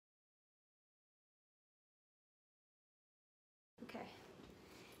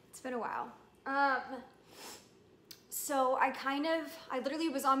been a while. So I literally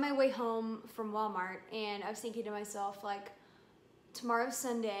was on my way home from Walmart and I was thinking to myself, like, tomorrow's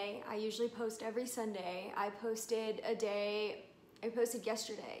Sunday. I usually post every Sunday. I posted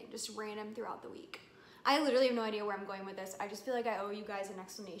yesterday, just random throughout the week. I literally have no idea where I'm going with this. I just feel like I owe you guys an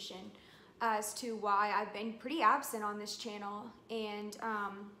explanation as to why I've been pretty absent on this channel. And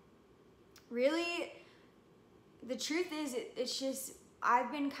really, the truth is, it's just,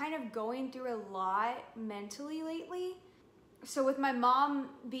 I've been kind of going through a lot mentally lately. So with my mom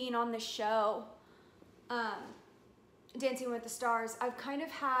being on the show, Dancing with the Stars, I've kind of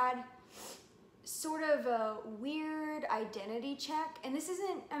had sort of a weird identity check. And this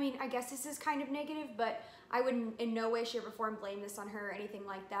isn't, I mean, I guess this is kind of negative, but I would in no way, shape, or form blame this on her or anything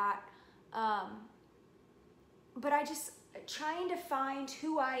like that. But I just trying to find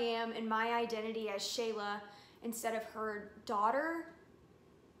who I am and my identity as Shayla instead of her daughter.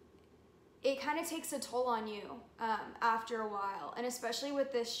 It kind of takes a toll on you after a while, and especially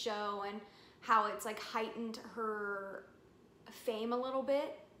with this show and how it's like heightened her fame a little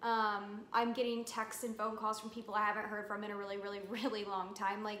bit. I'm getting texts and phone calls from people I haven't heard from in a really, really, really long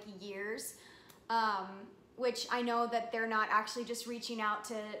time, like years, which I know that they're not actually just reaching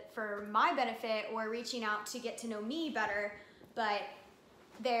out for my benefit or reaching out to get to know me better, but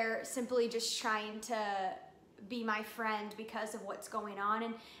they're simply just trying to be my friend because of what's going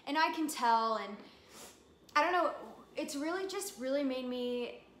on. And I can tell, and I don't know, it's really just really made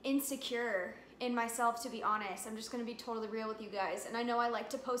me insecure in myself, to be honest. I'm just gonna be totally real with you guys. And I know I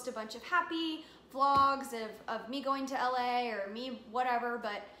like to post a bunch of happy vlogs of me going to LA or me whatever,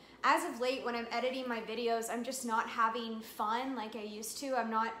 but as of late when I'm editing my videos, I'm just not having fun like I used to.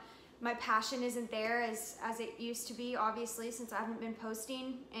 My passion isn't there as it used to be, obviously, since I haven't been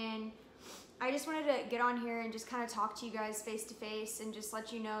posting. And I just wanted to get on here and just kind of talk to you guys face to face and just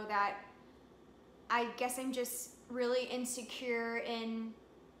let you know that I guess I'm just really insecure in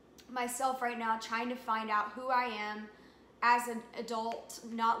myself right now, trying to find out who I am as an adult,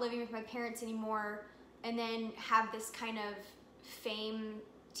 not living with my parents anymore, and then have this kind of fame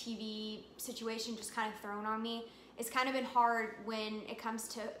TV situation just kind of thrown on me. It's kind of been hard when it comes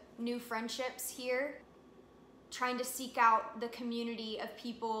to new friendships here, trying to seek out the community of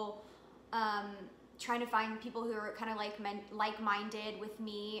people, trying to find people who are kind of like-minded with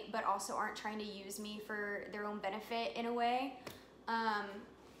me, but also aren't trying to use me for their own benefit in a way.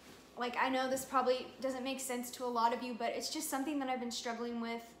 Like, I know this probably doesn't make sense to a lot of you, but it's just something that I've been struggling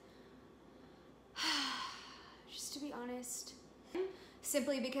with, just to be honest.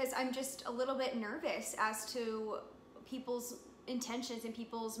 Simply because I'm just a little bit nervous as to people's intentions and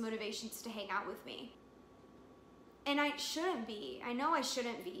people's motivations to hang out with me. And I shouldn't be. I know I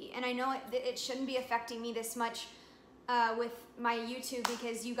shouldn't be. And I know it shouldn't be affecting me this much with my YouTube,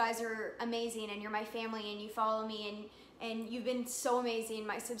 because you guys are amazing and you're my family and you follow me and you've been so amazing,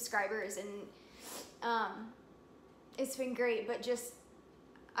 my subscribers, and it's been great. But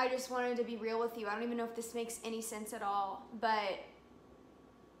I just wanted to be real with you. I don't even know if this makes any sense at all, but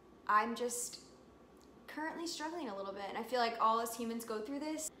I'm just currently struggling a little bit. And I feel like all us humans go through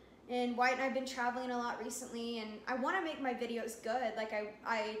this. And White and I've been traveling a lot recently, and I want to make my videos good. Like,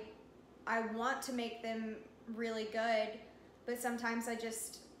 I want to make them really good, but sometimes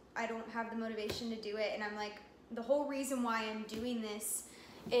I don't have the motivation to do it. And I'm like, the whole reason why I'm doing this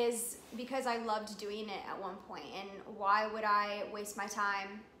is because I loved doing it at one point, and why would I waste my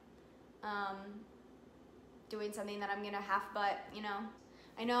time doing something that I'm gonna half-butt, you know?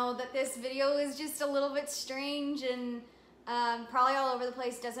 I know that this video is just a little bit strange and probably all over the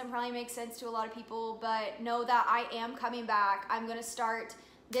place, doesn't probably make sense to a lot of people, but know that I am coming back. I'm gonna start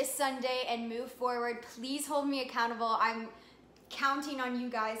this Sunday and move forward. Please hold me accountable. I'm counting on you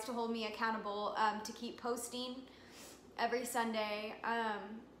guys to hold me accountable, to keep posting every Sunday,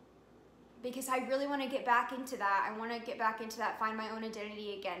 because I really want to get back into that. I want to get back into that, find my own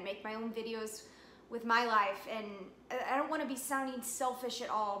identity again, make my own videos with my life. And I don't want to be sounding selfish at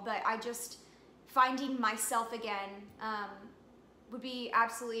all, but finding myself again would be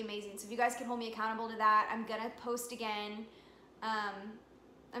absolutely amazing. So if you guys can hold me accountable to that, I'm gonna post again.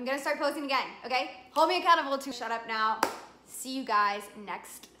 I'm gonna start posting again, okay? Hold me accountable to shut up now. See you guys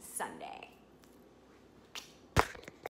next Sunday.